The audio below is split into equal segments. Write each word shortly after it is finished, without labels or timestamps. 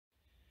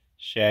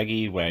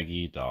Shaggy,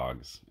 Waggy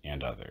Dogs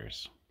and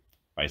Others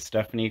by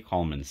Stephanie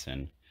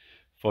Calmenson.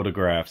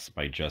 Photographs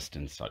by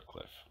Justin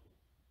Sutcliffe.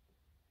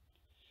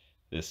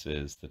 This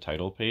is the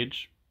title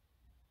page.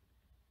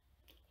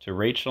 To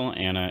Rachel,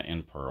 Anna,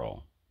 and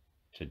Pearl.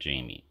 To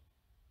Jamie.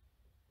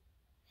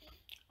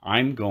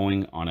 I'm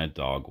going on a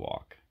dog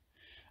walk.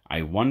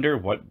 I wonder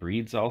what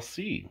breeds I'll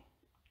see.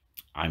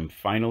 I'm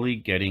finally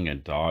getting a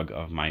dog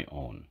of my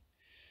own.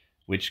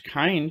 Which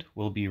kind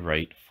will be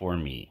right for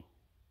me?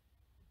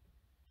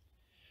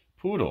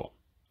 Poodle.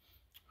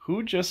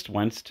 Who just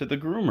went to the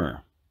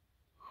groomer?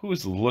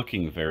 Who's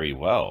looking very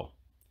well?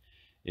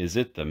 Is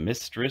it the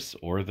mistress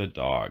or the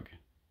dog?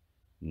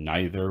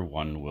 Neither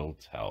one will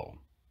tell.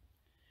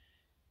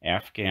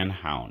 Afghan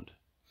Hound.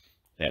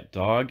 That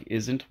dog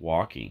isn't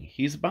walking,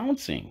 he's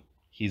bouncing.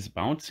 He's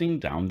bouncing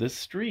down the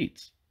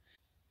street.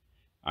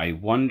 I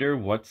wonder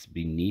what's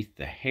beneath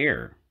the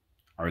hair.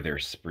 Are there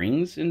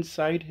springs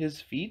inside his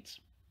feet?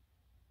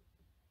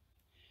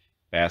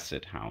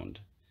 Basset Hound.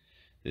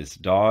 This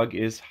dog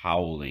is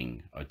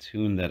howling, a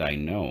tune that I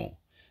know.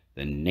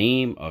 The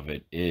name of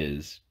it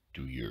is,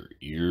 Do Your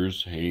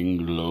Ears Hang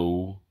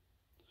Low?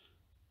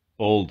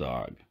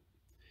 Bulldog.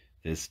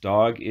 This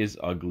dog is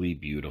ugly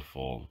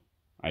beautiful.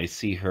 I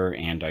see her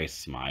and I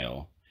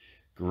smile.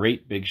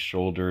 Great big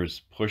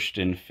shoulders, pushed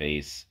in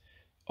face.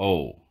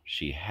 Oh,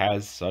 she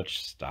has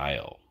such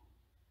style.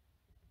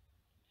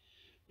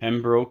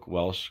 Pembroke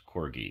Welsh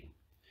Corgi.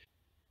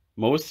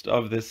 Most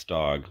of this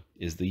dog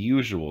is the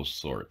usual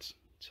sort,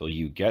 till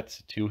you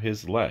get to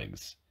his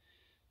legs.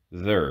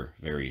 They're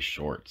very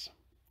short.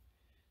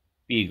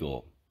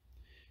 Beagle.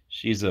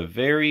 She's a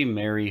very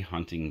merry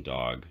hunting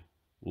dog,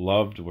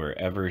 loved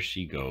wherever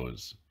she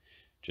goes.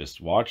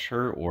 Just watch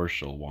her or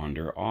she'll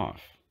wander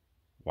off,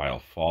 while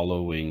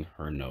following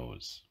her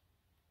nose.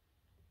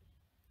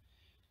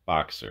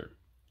 Boxer.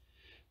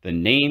 The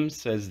name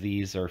says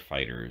these are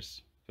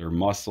fighters. Their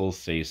muscles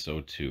say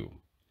so too.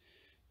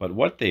 But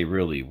what they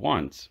really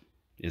want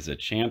is a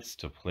chance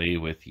to play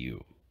with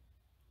you.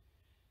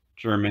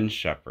 German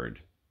Shepherd.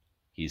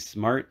 He's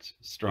smart,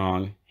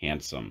 strong,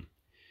 handsome.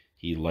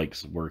 He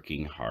likes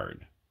working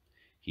hard.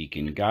 He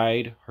can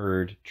guide,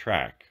 herd,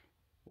 track,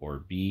 or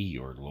be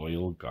your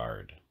loyal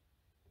guard.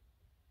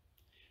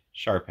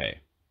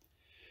 Shar-pei.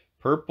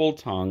 Purple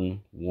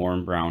tongue,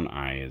 warm brown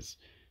eyes,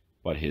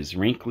 but his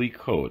wrinkly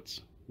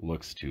coat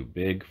looks too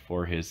big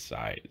for his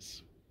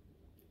size.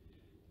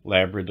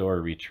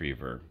 Labrador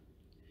Retriever.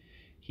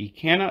 He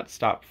cannot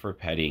stop for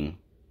petting.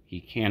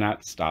 He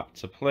cannot stop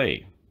to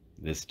play.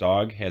 This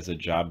dog has a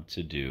job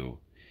to do.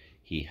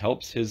 He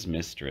helps his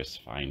mistress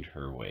find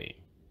her way.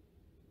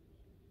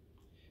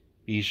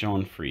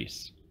 Bichon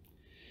Frise.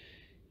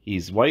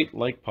 He's white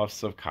like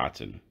puffs of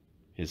cotton.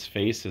 His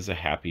face is a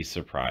happy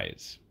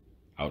surprise.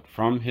 Out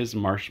from his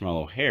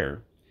marshmallow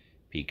hair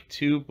peek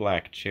two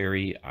black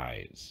cherry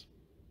eyes.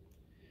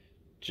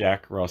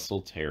 Jack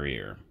Russell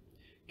Terrier.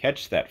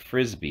 Catch that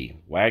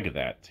frisbee, wag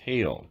that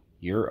tail.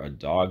 You're a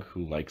dog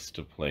who likes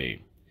to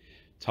play.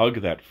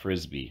 Tug that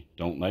frisbee,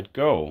 don't let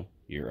go.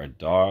 You're a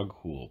dog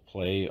who'll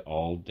play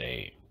all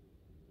day.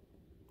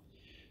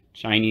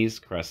 Chinese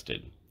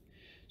Crested.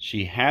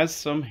 She has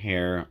some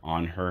hair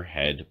on her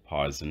head,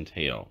 paws, and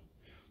tail.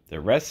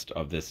 The rest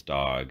of this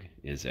dog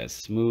is as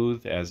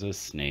smooth as a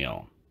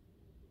snail.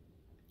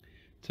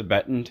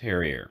 Tibetan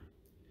Terrier.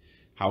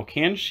 How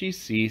can she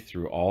see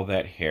through all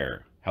that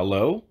hair?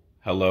 Hello?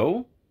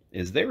 Hello?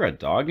 Is there a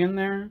dog in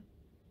there?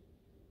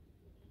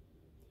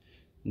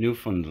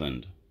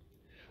 Newfoundland.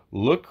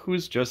 Look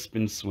who's just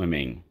been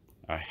swimming.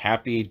 A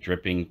happy,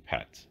 dripping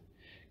pet.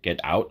 Get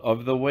out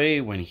of the way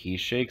when he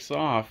shakes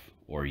off,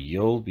 or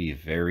you'll be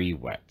very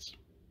wet.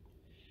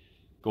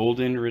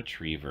 Golden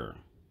Retriever.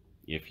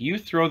 If you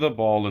throw the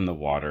ball in the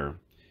water,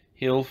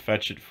 he'll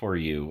fetch it for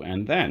you,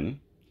 and then,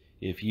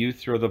 if you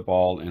throw the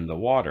ball in the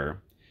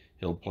water,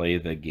 he'll play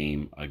the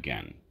game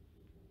again.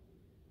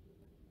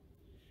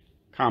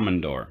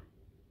 Commodore.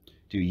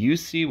 Do you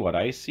see what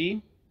I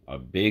see? A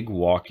big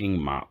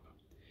walking mop.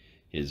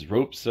 His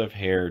ropes of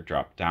hair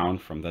drop down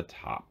from the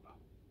top.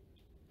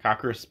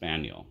 Cocker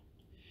Spaniel.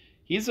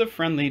 He's a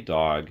friendly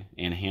dog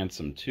and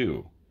handsome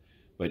too,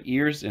 but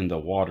ears in the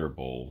water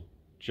bowl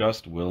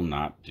just will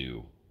not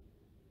do.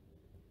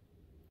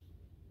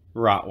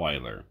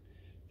 Rottweiler.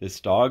 This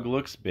dog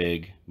looks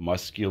big,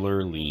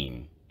 muscular,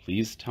 lean.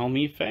 Please tell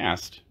me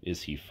fast,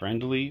 is he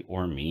friendly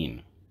or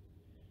mean?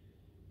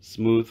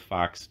 Smooth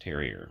Fox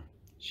Terrier.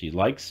 She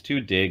likes to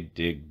dig,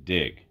 dig,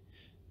 dig,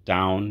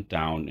 down,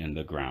 down in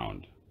the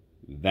ground,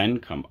 then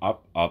come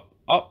up, up,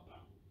 up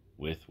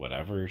with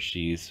whatever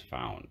she's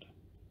found.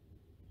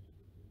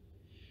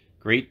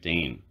 Great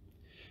Dane.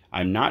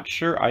 I'm not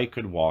sure I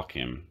could walk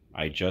him.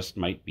 I just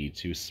might be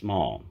too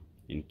small.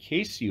 In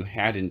case you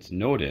hadn't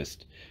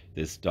noticed,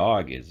 this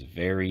dog is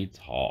very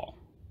tall.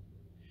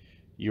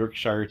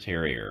 Yorkshire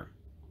Terrier.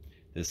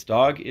 This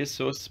dog is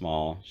so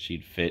small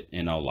she'd fit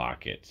in a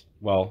locket.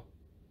 Well,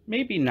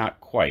 maybe not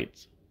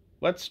quite.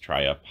 Let's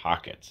try a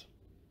pocket.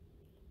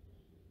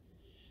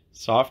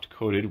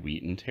 Soft-coated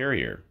Wheaten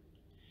Terrier.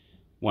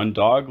 One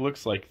dog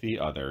looks like the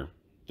other.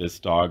 This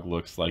dog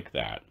looks like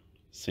that.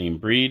 Same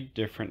breed,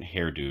 different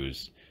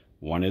hairdos.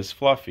 One is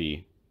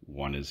fluffy,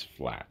 one is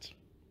flat.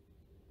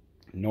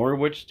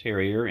 Norwich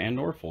Terrier and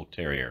Norfolk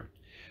Terrier.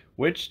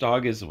 Which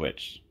dog is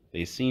which?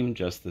 They seem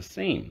just the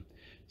same.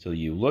 Till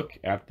you look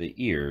at the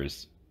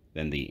ears,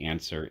 then the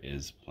answer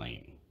is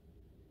plain.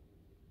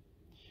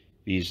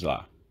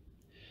 Vizsla.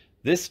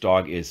 This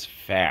dog is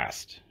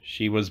fast.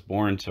 She was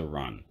born to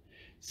run.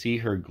 See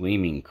her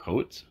gleaming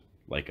coat,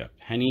 like a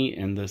penny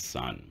in the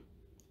sun.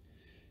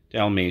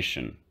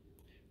 Dalmatian.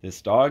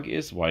 This dog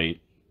is white,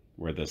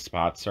 where the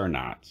spots are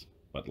not,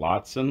 but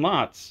lots and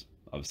lots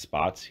of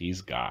spots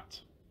he's got.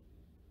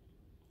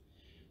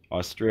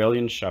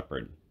 Australian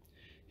Shepherd.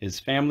 His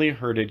family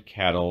herded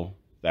cattle,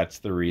 that's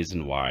the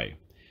reason why.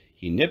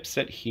 He nips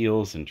at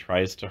heels and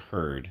tries to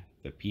herd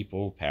the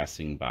people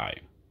passing by.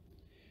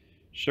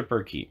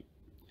 Schipperke.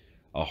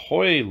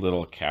 Ahoy,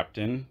 little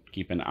captain,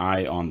 keep an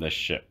eye on the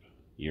ship.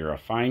 You're a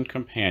fine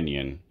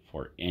companion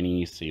for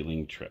any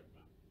sailing trip.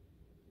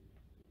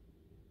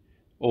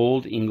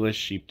 Old English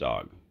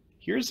Sheepdog.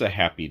 Here's a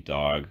happy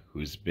dog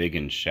who's big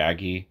and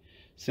shaggy.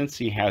 Since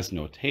he has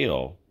no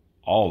tail,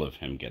 all of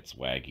him gets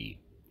waggy.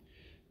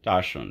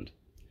 Dachshund.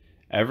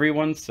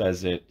 Everyone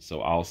says it,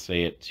 so I'll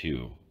say it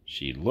too.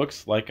 She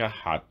looks like a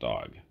hot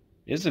dog.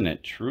 Isn't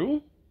it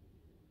true?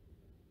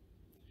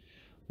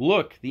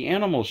 Look, the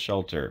animal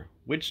shelter.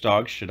 Which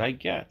dog should I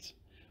get?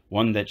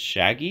 One that's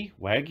shaggy,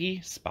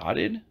 waggy,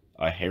 spotted?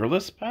 A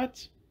hairless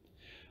pet?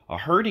 A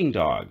herding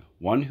dog,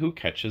 one who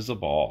catches a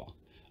ball.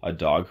 A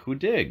dog who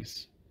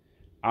digs.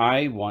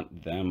 I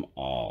want them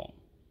all.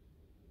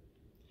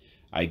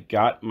 I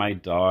got my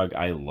dog,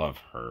 I love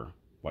her.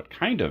 What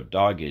kind of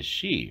dog is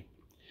she?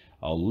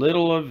 A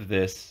little of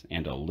this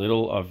and a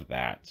little of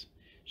that.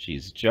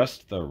 She's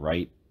just the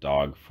right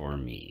dog for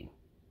me.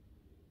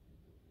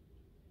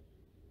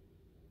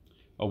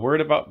 A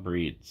word about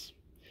breeds.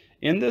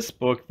 In this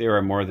book, there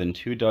are more than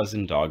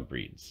 24 dog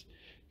breeds.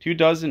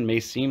 24 may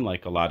seem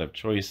like a lot of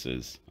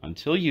choices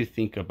until you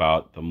think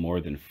about the more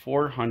than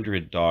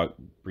 400 dog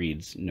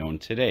breeds known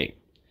today.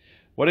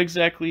 What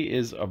exactly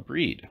is a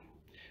breed?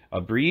 A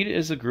breed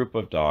is a group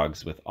of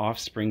dogs with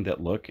offspring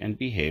that look and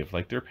behave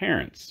like their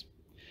parents.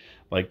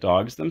 Like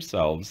dogs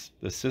themselves,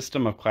 the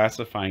system of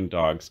classifying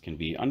dogs can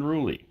be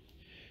unruly.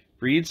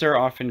 Breeds are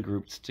often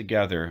grouped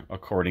together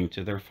according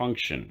to their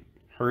function,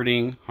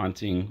 herding,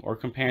 hunting, or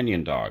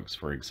companion dogs,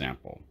 for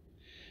example.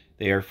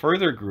 They are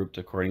further grouped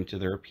according to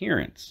their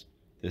appearance.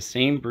 The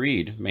same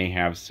breed may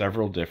have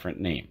several different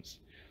names.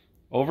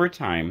 Over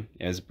time,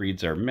 as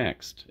breeds are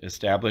mixed,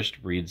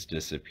 established breeds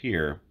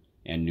disappear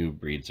and new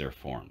breeds are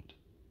formed.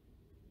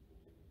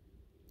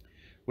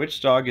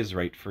 Which dog is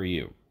right for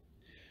you?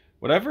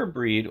 Whatever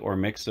breed or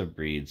mix of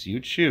breeds you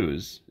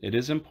choose, it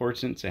is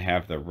important to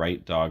have the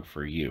right dog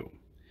for you.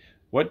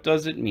 What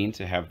does it mean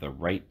to have the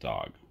right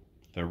dog?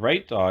 The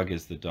right dog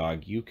is the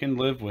dog you can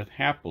live with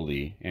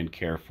happily and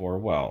care for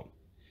well.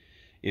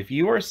 If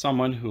you are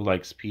someone who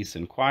likes peace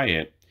and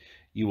quiet,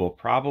 you will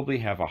probably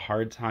have a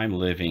hard time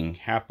living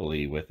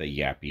happily with a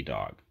yappy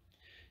dog.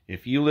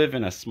 If you live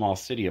in a small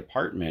city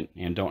apartment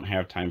and don't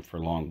have time for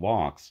long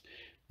walks,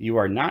 you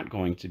are not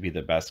going to be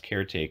the best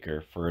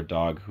caretaker for a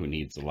dog who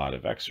needs a lot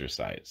of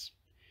exercise.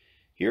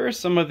 Here are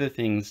some of the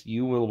things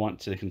you will want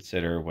to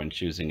consider when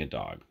choosing a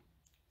dog: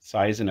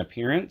 size and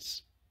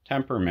appearance,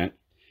 temperament,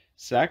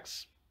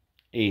 sex,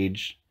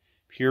 age,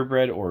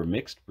 purebred or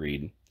mixed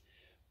breed,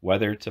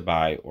 whether to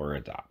buy or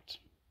adopt.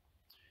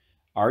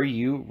 Are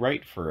you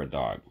right for a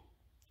dog?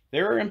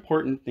 There are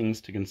important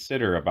things to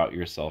consider about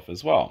yourself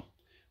as well.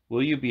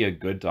 Will you be a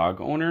good dog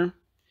owner?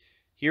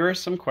 Here are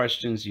some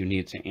questions you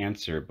need to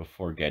answer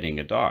before getting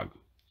a dog.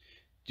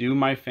 Do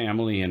my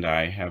family and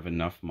I have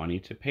enough money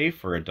to pay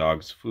for a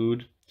dog's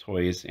food,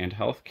 toys, and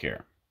health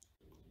care?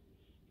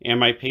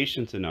 Am I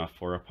patient enough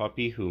for a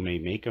puppy who may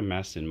make a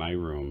mess in my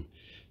room,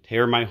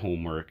 tear my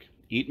homework,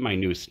 eat my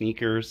new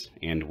sneakers,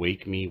 and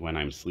wake me when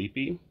I'm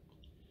sleepy?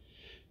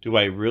 Do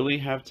I really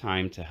have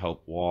time to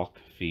help walk,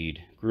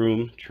 feed,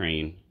 groom,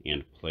 train,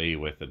 and play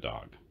with a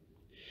dog?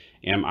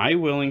 Am I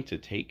willing to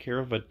take care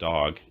of a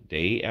dog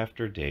day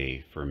after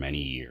day for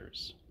many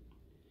years?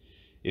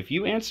 If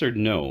you answered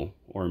no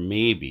or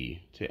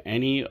maybe to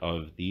any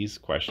of these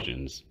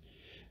questions,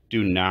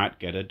 do not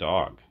get a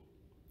dog.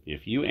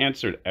 If you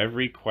answered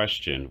every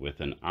question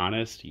with an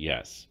honest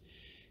yes,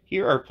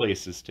 here are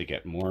places to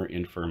get more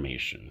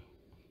information.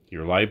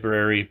 Your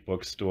library,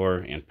 bookstore,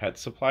 and pet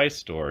supply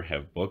store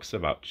have books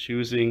about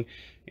choosing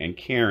and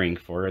caring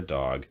for a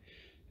dog,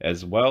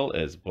 as well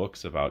as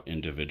books about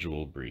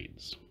individual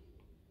breeds.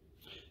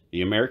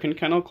 The American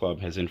Kennel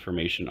Club has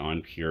information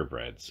on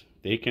purebreds.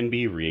 They can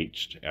be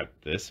reached at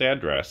this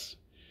address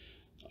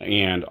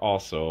and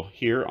also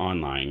here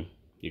online.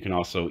 You can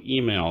also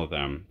email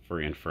them for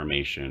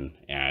information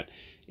at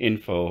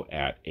info@akc.org.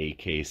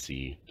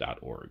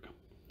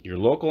 Your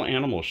local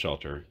animal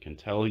shelter can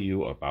tell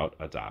you about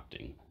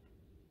adopting.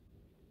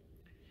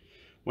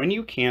 When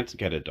you can't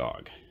get a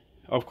dog.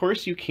 Of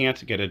course you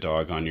can't get a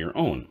dog on your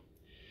own.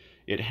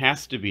 It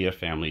has to be a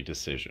family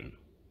decision.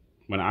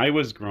 When I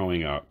was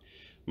growing up,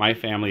 my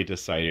family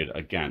decided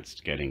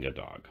against getting a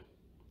dog.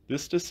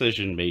 This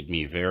decision made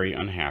me very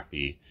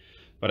unhappy,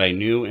 but I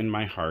knew in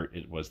my heart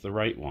it was the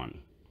right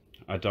one.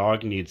 A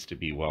dog needs to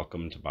be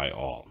welcomed by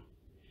all.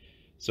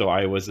 So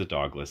I was a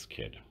dogless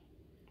kid.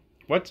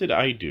 What did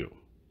I do?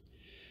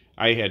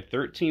 I had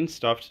 13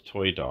 stuffed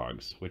toy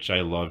dogs, which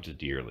I loved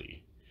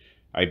dearly.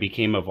 I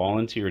became a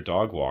volunteer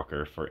dog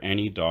walker for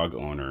any dog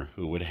owner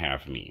who would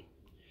have me.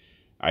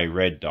 I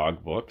read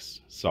dog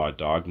books, saw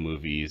dog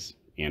movies,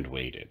 and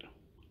waited.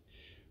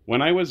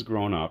 When I was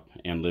grown up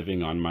and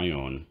living on my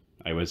own,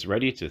 I was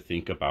ready to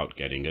think about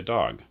getting a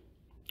dog.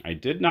 I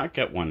did not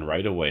get one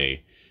right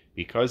away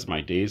because my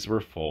days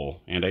were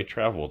full and I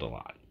traveled a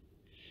lot.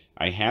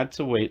 I had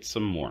to wait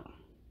some more.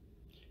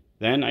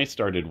 Then I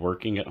started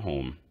working at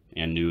home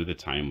and knew the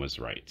time was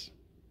right.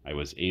 I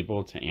was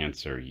able to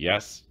answer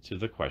yes to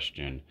the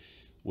question,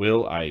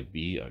 will I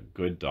be a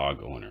good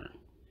dog owner?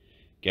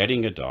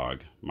 Getting a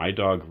dog, my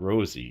dog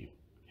Rosie,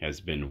 has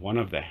been one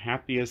of the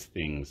happiest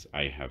things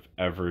I have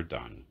ever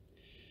done.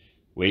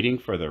 Waiting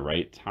for the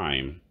right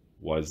time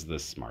was the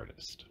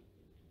smartest.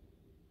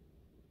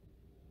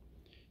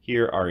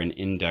 Here are an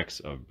index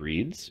of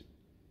breeds.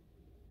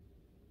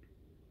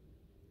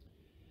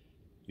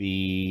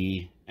 The